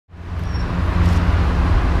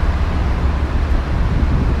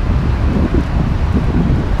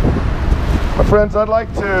Friends, I'd like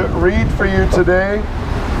to read for you today.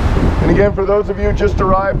 And again, for those of you who just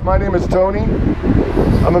arrived, my name is Tony.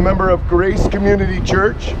 I'm a member of Grace Community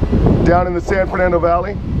Church down in the San Fernando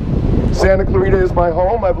Valley. Santa Clarita is my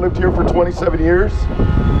home. I've lived here for 27 years.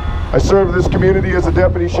 I serve this community as a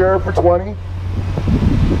deputy sheriff for 20.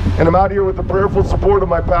 And I'm out here with the prayerful support of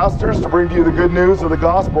my pastors to bring to you the good news of the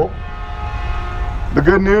gospel. The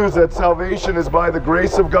good news that salvation is by the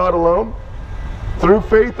grace of God alone, through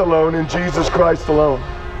faith alone, in Jesus Christ alone.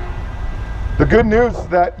 The good news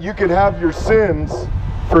that you can have your sins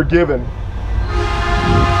forgiven.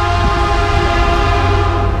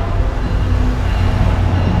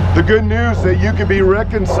 The good news that you can be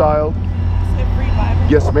reconciled. Is it free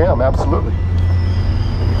Bible? Yes, ma'am, absolutely.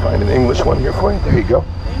 Let me find an English one here for you. There you go.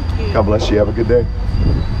 Thank you. God bless you. Have a good day.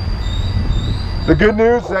 The good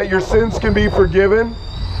news that your sins can be forgiven,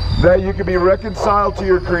 that you can be reconciled to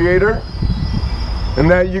your Creator, and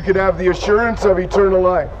that you can have the assurance of eternal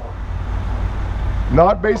life.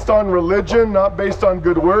 Not based on religion, not based on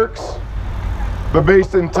good works, but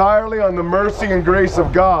based entirely on the mercy and grace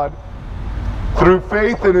of God through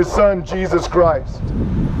faith in His Son, Jesus Christ.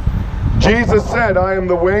 Jesus said, "I am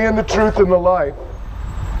the way and the truth and the life.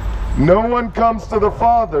 No one comes to the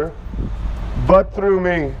Father but through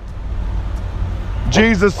me."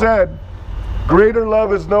 Jesus said, "Greater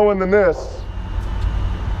love is no one than this,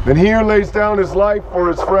 than he who lays down his life for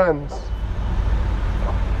his friends."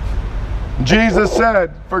 Jesus said,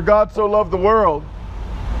 "For God so loved the world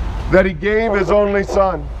that he gave his only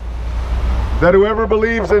Son, that whoever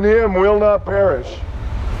believes in him will not perish,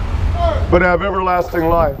 but have everlasting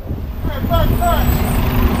life."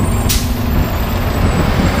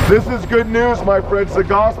 This is good news, my friends. The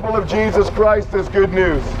gospel of Jesus Christ is good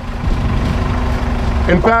news.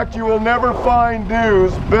 In fact, you will never find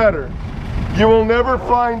news better. You will never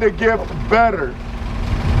find a gift better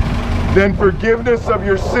than forgiveness of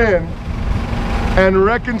your sin and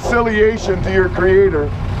reconciliation to your Creator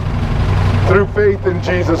through faith in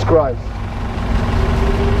Jesus Christ.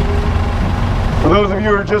 For those of you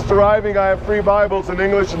who are just arriving, I have free Bibles in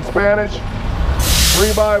English and Spanish.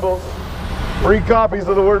 Free Bibles, free copies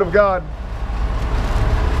of the Word of God.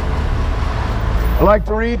 I'd like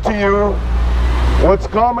to read to you what's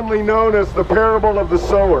commonly known as the parable of the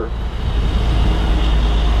sower.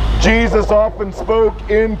 Jesus often spoke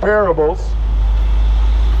in parables,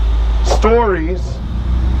 stories,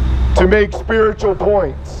 to make spiritual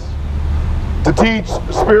points, to teach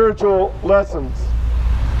spiritual lessons.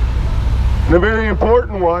 And a very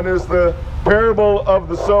important one is the parable of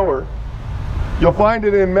the sower. You'll find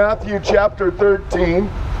it in Matthew chapter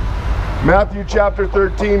 13. Matthew chapter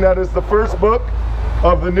 13, that is the first book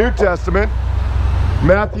of the New Testament.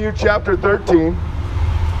 Matthew chapter 13.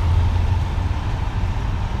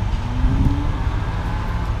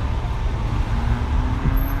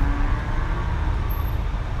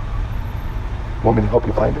 Want me to help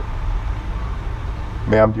you find it?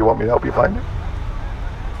 Ma'am, do you want me to help you find it?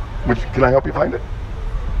 Can I help you find it?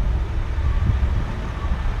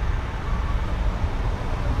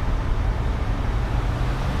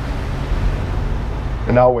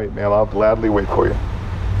 And I'll wait, ma'am. I'll gladly wait for you.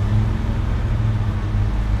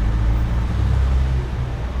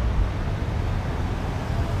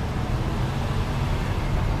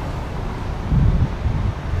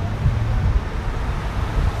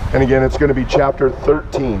 And again, it's going to be chapter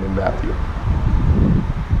 13 in Matthew.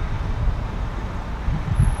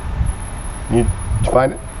 Did you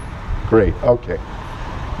find it? Great, okay.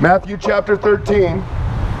 Matthew chapter 13,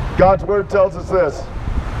 God's Word tells us this.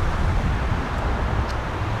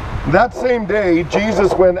 That same day,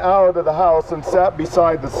 Jesus went out of the house and sat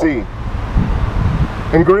beside the sea.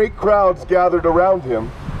 And great crowds gathered around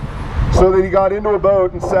him, so that he got into a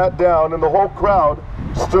boat and sat down, and the whole crowd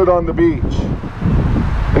stood on the beach.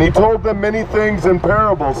 And he told them many things in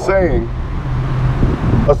parables, saying,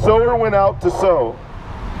 "A sower went out to sow.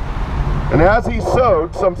 And as he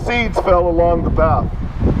sowed, some seeds fell along the path.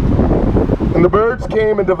 And the birds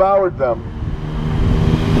came and devoured them.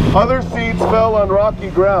 Other seeds fell on rocky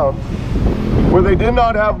ground, where they did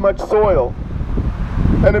not have much soil.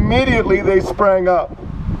 And immediately they sprang up,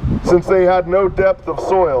 since they had no depth of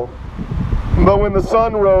soil. But when the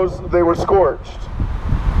sun rose, they were scorched.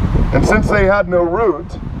 And since they had no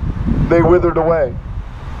root, they withered away.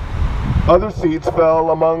 Other seeds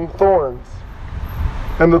fell among thorns,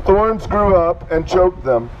 and the thorns grew up and choked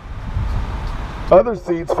them. Other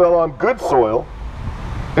seeds fell on good soil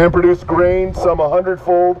and produced grain, some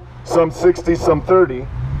 100-fold, some 60, some 30.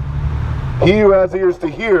 He who has ears to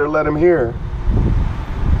hear, let him hear."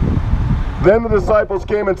 Then the disciples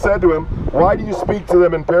came and said to him, "Why do you speak to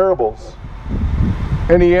them in parables?"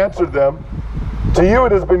 And he answered them, To you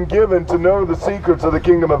it has been given to know the secrets of the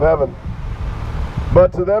kingdom of heaven,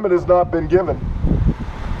 but to them it has not been given.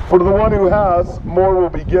 For to the one who has, more will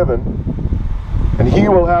be given, and he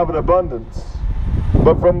will have an abundance.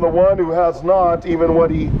 But from the one who has not, even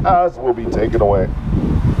what he has will be taken away.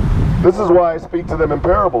 This is why I speak to them in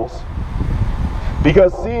parables.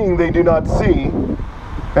 Because seeing they do not see,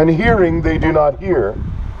 and hearing they do not hear,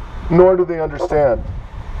 nor do they understand.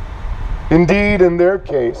 Indeed, in their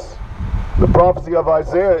case, the prophecy of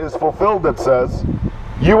Isaiah is fulfilled that says,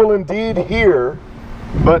 you will indeed hear,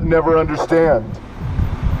 but never understand.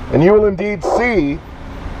 And you will indeed see,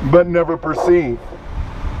 but never perceive.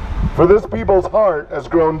 For this people's heart has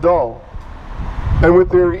grown dull, and with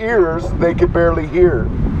their ears they could barely hear,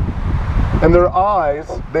 and their eyes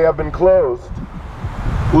they have been closed,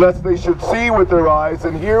 lest they should see with their eyes,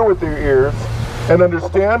 and hear with their ears, and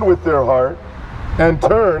understand with their heart, and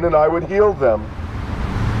turn, and I would heal them.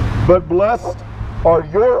 But blessed are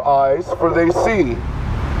your eyes, for they see,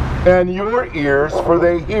 and your ears, for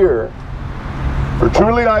they hear. For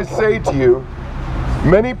truly I say to you,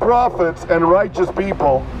 many prophets and righteous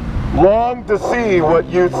people longed to see what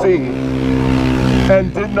you see,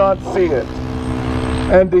 and did not see it,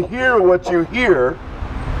 and to hear what you hear,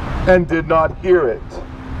 and did not hear it.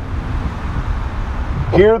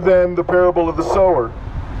 Hear then the parable of the sower.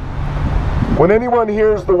 When anyone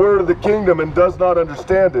hears the word of the kingdom and does not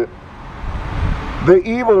understand it, the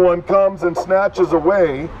evil one comes and snatches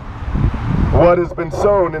away what has been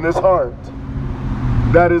sown in his heart.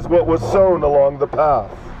 That is what was sown along the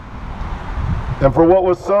path. And for what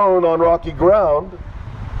was sown on rocky ground,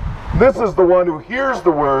 this is the one who hears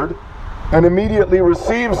the word and immediately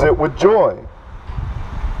receives it with joy.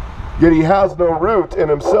 Yet he has no root in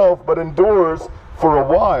himself, but endures for a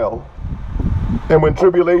while. And when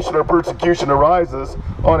tribulation or persecution arises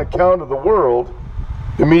on account of the world,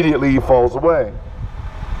 immediately he falls away.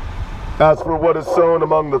 As for what is sown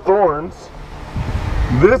among the thorns,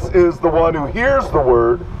 this is the one who hears the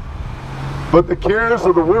word, but the cares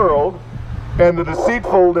of the world and the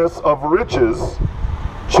deceitfulness of riches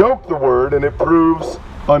choke the word, and it proves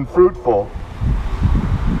unfruitful.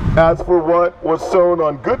 As for what was sown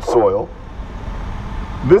on good soil,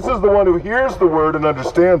 this is the one who hears the word and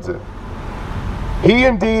understands it. He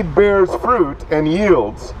indeed bears fruit and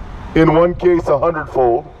yields, in one case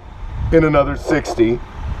 100-fold, in another 60,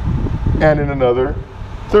 and in another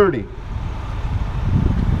 30.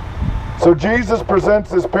 So Jesus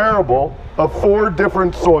presents this parable of 4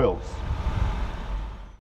 different soils.